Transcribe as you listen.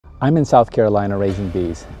I'm in South Carolina raising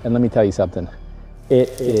bees, and let me tell you something, it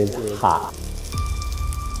is hot.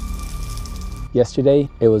 Yesterday,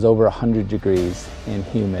 it was over 100 degrees and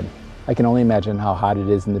humid. I can only imagine how hot it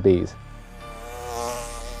is in the bees.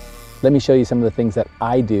 Let me show you some of the things that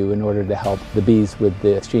I do in order to help the bees with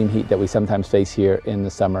the extreme heat that we sometimes face here in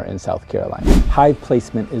the summer in South Carolina. Hive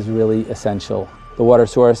placement is really essential. The water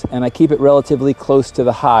source, and I keep it relatively close to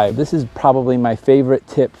the hive. This is probably my favorite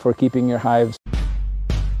tip for keeping your hives.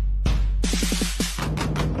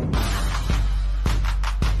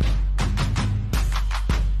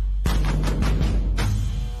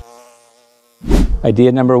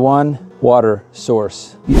 Idea number one, water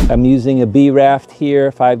source. I'm using a bee raft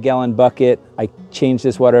here, 5-gallon bucket. I change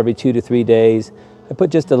this water every 2 to 3 days. I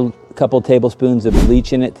put just a couple tablespoons of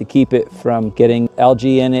bleach in it to keep it from getting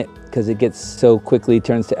algae in it, because it gets so quickly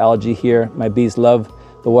turns to algae here. My bees love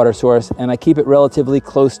the water source, and I keep it relatively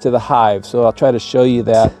close to the hive. So I'll try to show you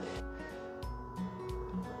that.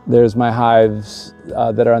 There's my hives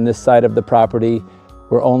that are on this side of the property.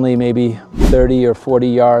 We're only maybe 30 or 40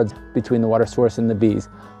 yards between the water source and the bees.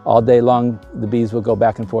 All day long, the bees will go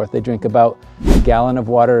back and forth. They drink about a gallon of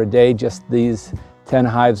water a day, just these 10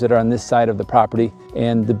 hives that are on this side of the property.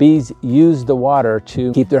 And the bees use the water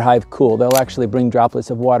to keep their hive cool. They'll actually bring droplets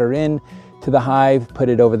of water in to the hive, put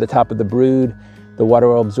it over the top of the brood. The water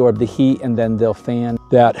will absorb the heat, and then they'll fan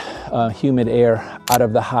that humid air out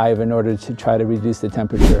of the hive in order to try to reduce the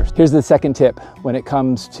temperature. Here's the second tip when it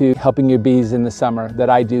comes to helping your bees in the summer that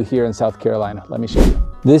I do here in South Carolina. Let me show you.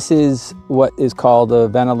 This is what is called a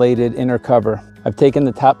ventilated inner cover. I've taken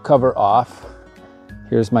the top cover off.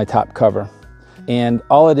 Here's my top cover. And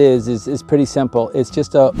all it is pretty simple. It's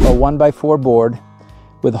just a 1x4 board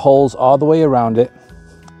with holes all the way around it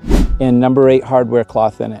and number 8 hardware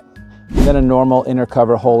cloth in it. And then a normal inner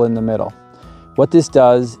cover hole in the middle. What this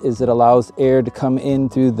does is it allows air to come in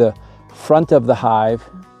through the front of the hive,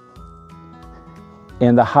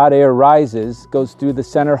 and the hot air rises, goes through the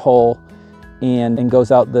center hole, and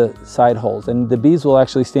goes out the side holes. And the bees will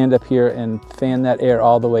actually stand up here and fan that air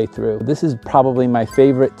all the way through. This is probably my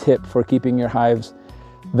favorite tip for keeping your hives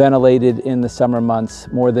ventilated in the summer months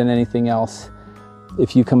more than anything else.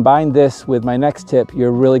 If you combine this with my next tip,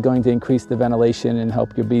 you're really going to increase the ventilation and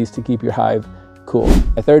help your bees to keep your hive cool.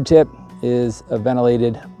 My third tip is a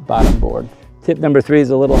ventilated bottom board. Tip number 3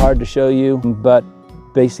 is a little hard to show you, but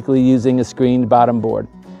basically using a screened bottom board.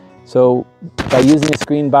 So by using a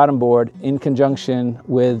screened bottom board in conjunction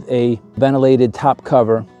with a ventilated top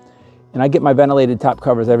cover, and I get my ventilated top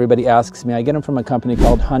covers, everybody asks me, I get them from a company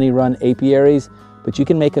called Honey Run Apiaries, but you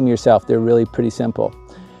can make them yourself. They're really pretty simple.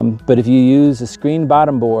 But if you use a screened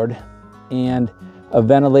bottom board and a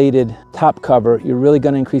ventilated top cover, you're really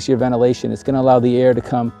going to increase your ventilation. It's going to allow the air to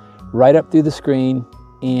come right up through the screen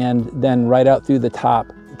and then right out through the top.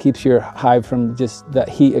 It keeps your hive from just that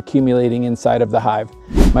heat accumulating inside of the hive.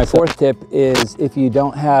 My fourth tip is if you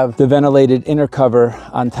don't have the ventilated inner cover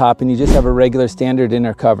on top and you just have a regular standard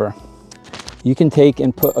inner cover, you can take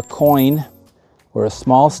and put a coin or a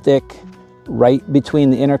small stick right between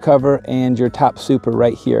the inner cover and your top super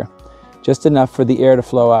right here, just enough for the air to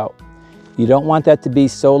flow out. You don't want that to be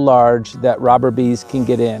so large that robber bees can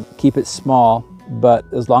get in. Keep it small,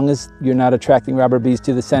 but as long as you're not attracting robber bees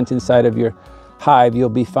to the scent inside of your hive, you'll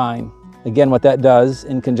be fine. Again, what that does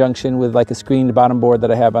in conjunction with like a screened bottom board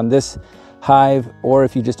that I have on this hive, or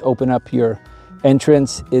if you just open up your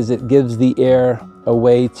entrance, is it gives the air a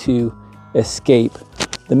way to escape.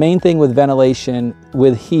 The main thing with ventilation,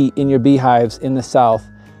 with heat in your beehives in the south,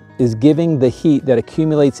 is giving the heat that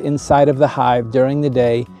accumulates inside of the hive during the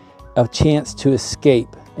day a chance to escape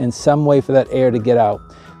in some way for that air to get out.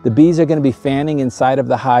 The bees are going to be fanning inside of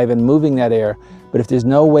the hive and moving that air, but if there's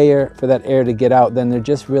no way for that air to get out, then they're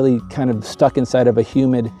just really kind of stuck inside of a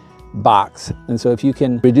humid box. And so if you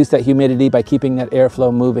can reduce that humidity by keeping that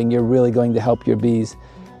airflow moving, you're really going to help your bees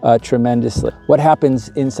tremendously. What happens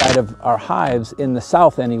inside of our hives in the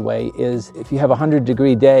south anyway is if you have a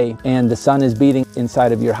 100-degree day and the sun is beating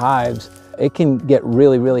inside of your hives, it can get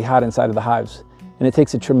really, really hot inside of the hives. And it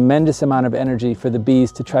takes a tremendous amount of energy for the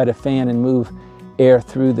bees to try to fan and move air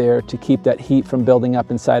through there to keep that heat from building up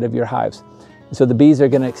inside of your hives. And so the bees are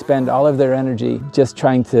going to expend all of their energy just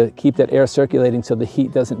trying to keep that air circulating so the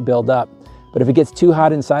heat doesn't build up. But if it gets too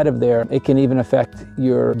hot inside of there, it can even affect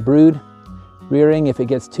your brood rearing. If it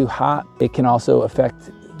gets too hot, it can also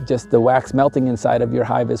affect just the wax melting inside of your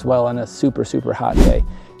hive as well on a super, super hot day.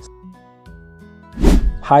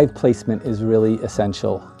 Hive placement is really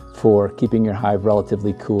essential for keeping your hive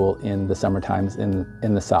relatively cool in the summer times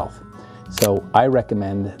in the south. So I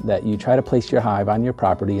recommend that you try to place your hive on your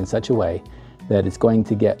property in such a way that it's going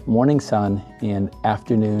to get morning sun and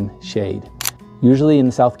afternoon shade. Usually in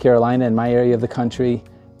South Carolina, in my area of the country,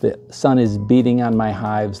 the sun is beating on my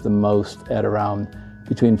hives the most at around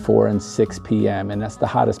between 4 and 6 p.m. and that's the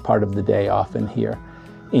hottest part of the day often here.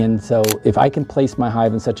 And so if I can place my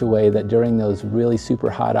hive in such a way that during those really super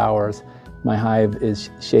hot hours, my hive is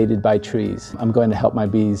shaded by trees, I'm going to help my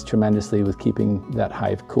bees tremendously with keeping that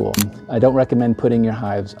hive cool. I don't recommend putting your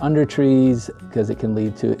hives under trees because it can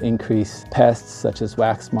lead to increased pests such as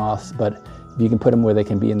wax moths, but if you can put them where they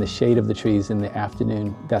can be in the shade of the trees in the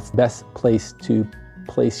afternoon, that's the best place to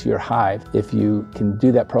place your hive. If you can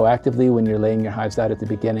do that proactively when you're laying your hives out at the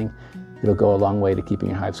beginning, it'll go a long way to keeping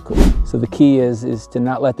your hives cool. So the key is to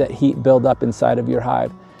not let that heat build up inside of your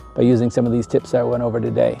hive by using some of these tips I went over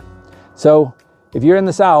today. So if you're in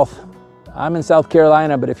the South, I'm in South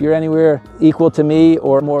Carolina, but if you're anywhere equal to me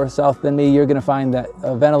or more south than me, you're gonna find that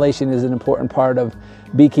ventilation is an important part of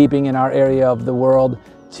beekeeping in our area of the world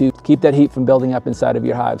to keep that heat from building up inside of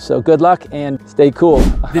your hive. So good luck and stay cool.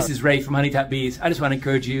 This is Ray from Bees. I just want to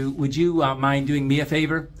encourage you, would you mind doing me a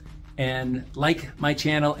favor and like my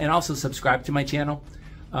channel and also subscribe to my channel?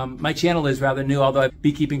 My channel is rather new, although I've been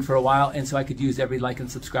beekeeping for a while, and so I could use every like and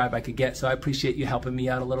subscribe I could get. So I appreciate you helping me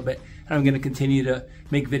out a little bit. And I'm going to continue to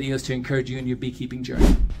make videos to encourage you in your beekeeping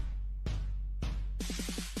journey.